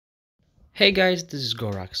Hey guys, this is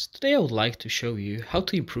Gorax. Today I would like to show you how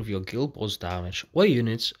to improve your guild boss damage, what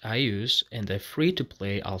units I use, and the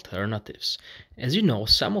free-to-play alternatives. As you know,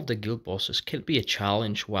 some of the guild bosses can be a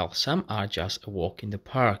challenge while some are just a walk in the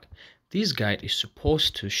park. This guide is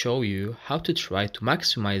supposed to show you how to try to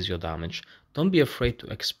maximize your damage. Don't be afraid to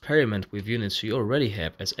experiment with units you already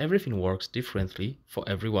have, as everything works differently for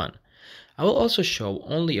everyone. I will also show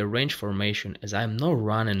only a range formation, as I am not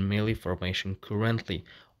running melee formation currently.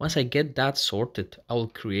 Once I get that sorted, I will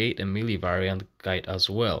create a melee variant guide as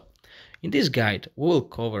well. In this guide, we will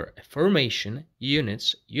cover formation,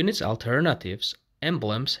 units alternatives,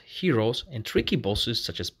 emblems, heroes, and tricky bosses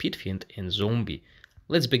such as Fiend and Zombie.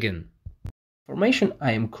 Let's begin. Formation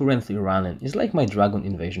I am currently running is like my Dragon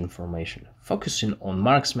Invasion formation, focusing on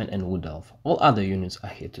Marksman and Wood Elf. All other units are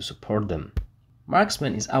here to support them.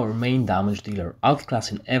 Marksman is our main damage dealer,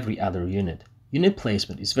 outclassing every other unit. Unit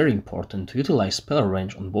placement is very important to utilize spell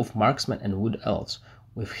range on both Marksman and Wood Elves.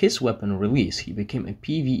 With his weapon release, he became a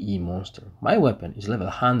PvE monster. My weapon is level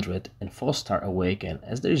 100 and 4-star awaken,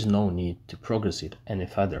 as there is no need to progress it any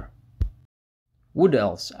further. Wood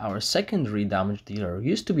Elves, our secondary damage dealer,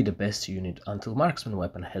 used to be the best unit until Marksman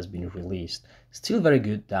weapon has been released. Still very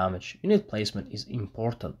good damage, unit placement is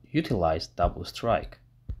important, utilize double strike.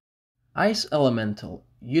 Ice Elemental,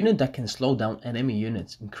 unit that can slow down enemy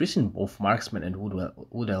units, increasing both Marksman and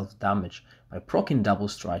Wood Elf damage by proccing double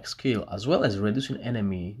strike skill, as well as reducing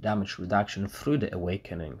enemy damage reduction through the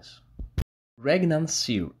awakenings. Regnant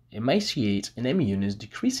Seer emaciates enemy units,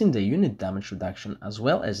 decreasing the unit damage reduction as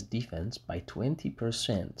well as defense by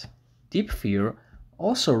 20%. Deep Fear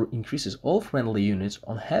also increases all friendly units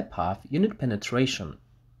on her path unit penetration.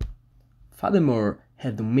 Furthermore,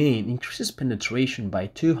 her domain increases penetration by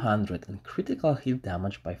 200 and critical hit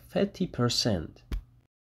damage by 30%.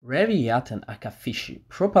 Reviatan Akafishi,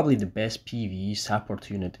 probably the best PvE support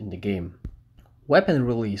unit in the game. Weapon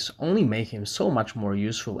release only made him so much more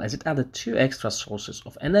useful as it added 2 extra sources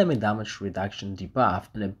of enemy damage reduction debuff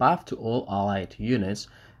and a buff to all allied units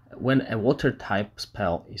when a water type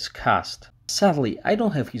spell is cast. Sadly, I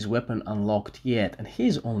don't have his weapon unlocked yet and he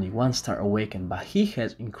is only 1-star awakened, but he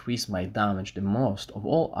has increased my damage the most of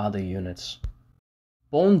all other units.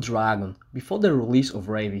 Bone Dragon. Before the release of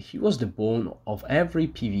Ravi, he was the bone of every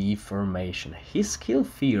PvE formation. His skill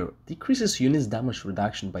Fear decreases units damage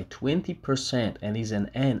reduction by 20% and is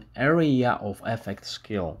an area of effect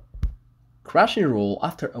skill. Crushing Roll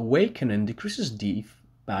after awakening decreases def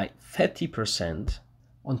by 30%.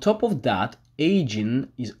 On top of that,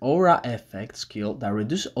 Aging is aura effect skill that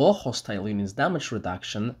reduces all hostile units damage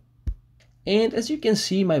reduction, and as you can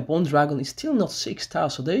see, my Bone Dragon is still not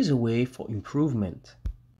 6-star, so there is a way for improvement.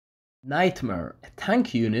 Nightmare, a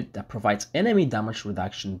tank unit that provides enemy damage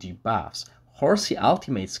reduction debuffs. Horsey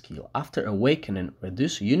ultimate skill after awakening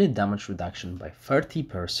reduces unit damage reduction by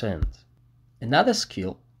 30%. Another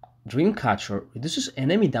skill, Dreamcatcher, reduces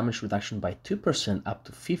enemy damage reduction by 2% up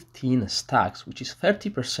to 15 stacks, which is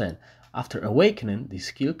 30%. After awakening, this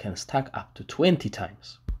skill can stack up to 20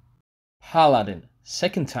 times. Paladin,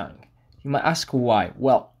 second tank. You might ask why.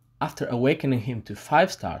 Well, after awakening him to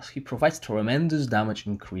 5 stars, he provides tremendous damage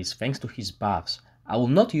increase thanks to his buffs. I will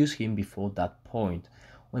not use him before that point.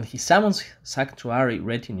 When he summons Sanctuary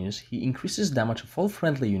Retinues, he increases damage of all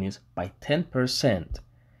friendly units by 10%.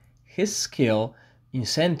 His skill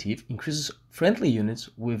Incentive increases friendly units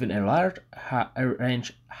within a large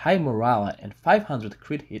range high morale and 500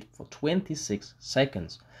 crit hit for 26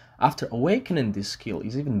 seconds. After awakening, this skill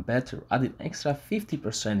is even better, adding extra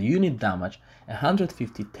 50% unit damage and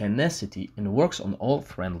 150 tenacity, and works on all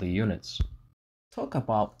friendly units. Talk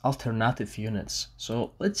about alternative units.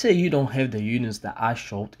 So let's say you don't have the units that I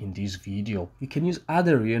showed in this video. You can use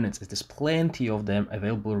other units, as there's plenty of them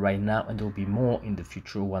available right now, and there will be more in the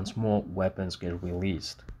future once more weapons get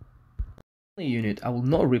released. The only unit I will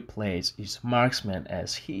not replace is Marksman,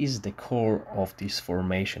 as he is the core of this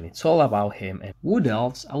formation. It's all about him. And Wood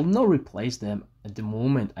Elves, I will not replace them at the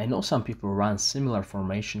moment. I know some people run similar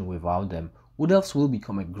formation without them. Wood Elves will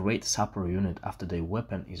become a great support unit after their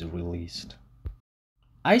weapon is released.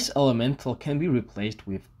 Ice Elemental can be replaced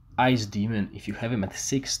with Ice Demon if you have him at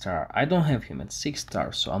 6-star. I don't have him at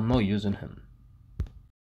 6-star, so I'm not using him.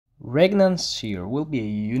 Regnant Seer will be a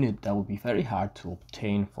unit that will be very hard to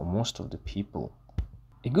obtain for most of the people.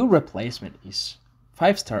 A good replacement is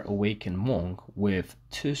 5-star Awakened Monk with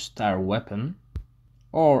 2-star weapon,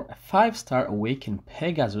 or a 5-star Awakened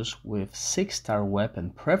Pegasus with 6-star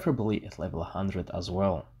weapon, preferably at level 100 as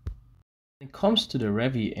well. When it comes to the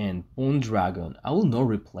Revi and Bone Dragon, I will not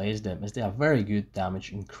replace them as they are very good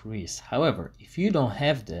damage increase. However, if you don't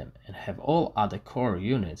have them and have all other core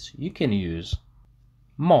units, you can use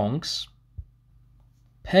Monks,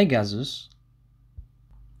 Pegasus,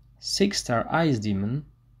 6-star Ice Demon,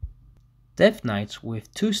 Death Knights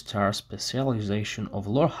with 2-star specialization of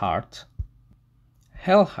Loreheart,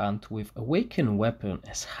 Hellhunt with Awakened Weapon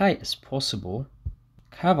as high as possible,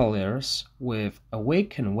 Cavaliers with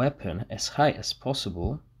Awakened Weapon as high as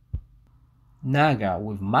possible, Naga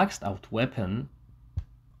with maxed out weapon,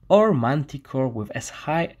 or Manticore with as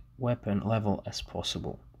high weapon level as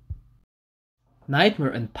possible. Nightmare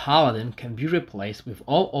and Paladin can be replaced with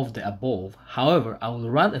all of the above, however I will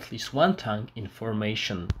run at least one tank in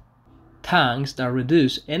formation. Tanks that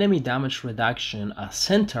reduce enemy damage reduction are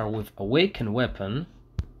Centaur with Awakened Weapon,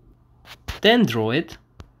 then Druid,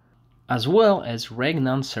 as well as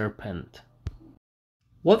Regnant Serpent.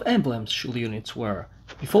 What emblems should units wear?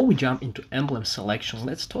 Before we jump into emblem selection,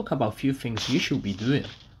 let's talk about a few things you should be doing.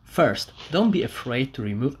 First, don't be afraid to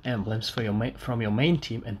remove emblems from your main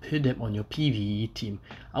team and put them on your PvE team.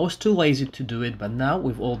 I was too lazy to do it, but now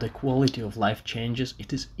with all the quality of life changes,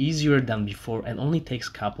 it is easier than before and only takes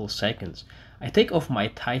a couple seconds. I take off my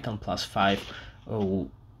Titan +5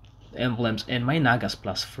 emblems and my Nagas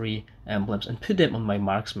 +3 emblems and put them on my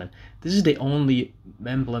marksman. This is the only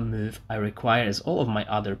emblem move I require, as all of my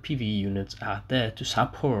other PvE units are there to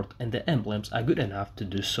support and the emblems are good enough to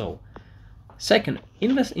do so. Second,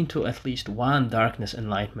 invest into at least one Darkness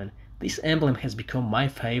Enlightenment. This emblem has become my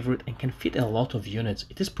favorite and can fit a lot of units.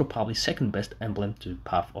 It is probably second best emblem to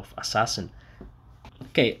Path of Assassin.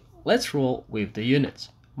 Okay, let's roll with the units.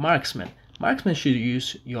 Marksman. Marksman should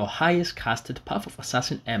use your highest casted Path of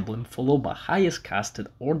Assassin emblem followed by highest casted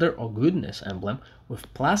Order or Goodness emblem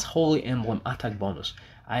with plus Holy Emblem attack bonus.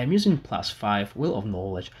 I am using +5 Will of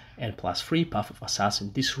Knowledge and +3 Path of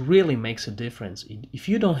Assassin. This really makes a difference. If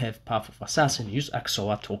you don't have Path of Assassin, use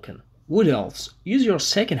Axoa token. Wood Elves, use your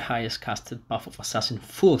second highest casted Path of Assassin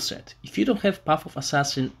full set. If you don't have Path of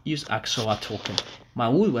Assassin, use Axoa token. My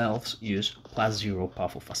Wood Elves use +0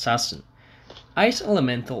 Path of Assassin. Ice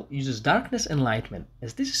Elemental uses Darkness Enlightenment.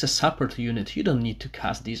 As this is a support unit, you don't need to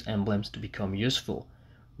cast these emblems to become useful.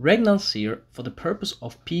 Regnant Seer, for the purpose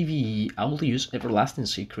of PvE, I will use Everlasting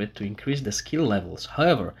Secret to increase the skill levels.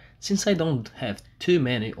 However, since I don't have too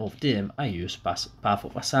many of them, I use Path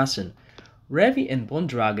of Assassin. Revi and Bone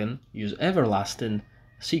Dragon use Everlasting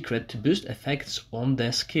Secret to boost effects on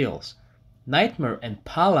their skills. Nightmare and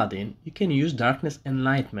Paladin, you can use Darkness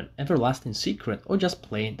Enlightenment, Everlasting Secret, or just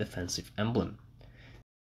plain defensive emblem.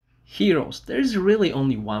 Heroes, there is really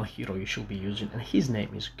only one hero you should be using, and his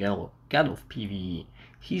name is Gallo, God of PvE.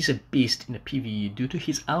 He is a beast in the PvE due to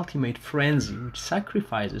his ultimate Frenzy, which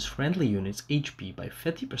sacrifices friendly units' HP by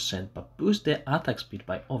 30% but boosts their attack speed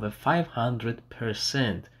by over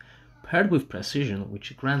 500%. Paired with Precision,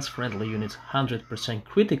 which grants friendly units 100%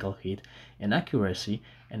 critical hit and accuracy,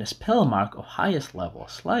 and a spell mark of highest level,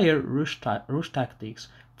 Slayer, Rush Tactics,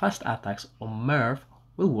 Fast Attacks, or Merv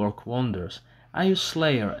will work wonders. I use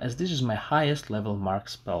Slayer as this is my highest level mark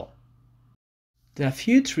spell. There are a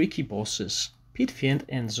few tricky bosses, Pit Fiend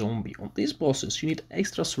and Zombie. On these bosses you need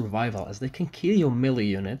extra survival as they can kill your melee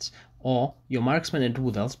units or your marksmen and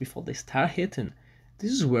wood elves before they start hitting.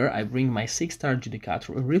 This is where I bring my 6-star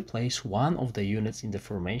Judicator and replace one of the units in the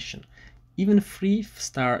formation. Even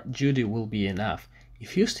 3-star Judy will be enough.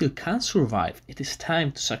 If you still can't survive, it is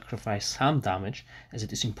time to sacrifice some damage, as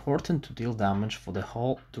it is important to deal damage for the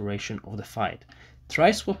whole duration of the fight. Try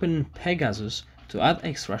swapping Pegasus to add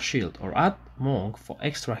extra shield, or add Monk for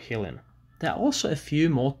extra healing. There are also a few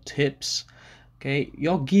more tips. Okay,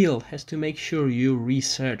 your guild has to make sure you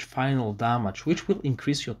research final damage, which will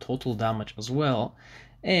increase your total damage as well.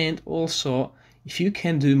 And also, if you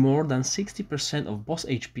can do more than 60% of boss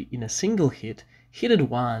HP in a single hit, hit it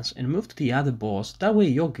once and move to the other boss. That way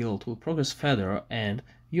your guild will progress further and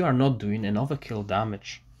you are not doing an overkill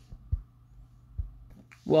damage.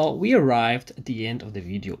 Well, we arrived at the end of the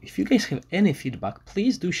video. If you guys have any feedback,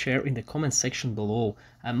 please do share in the comment section below.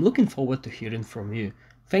 I'm looking forward to hearing from you.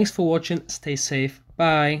 Thanks for watching, stay safe,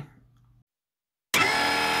 bye!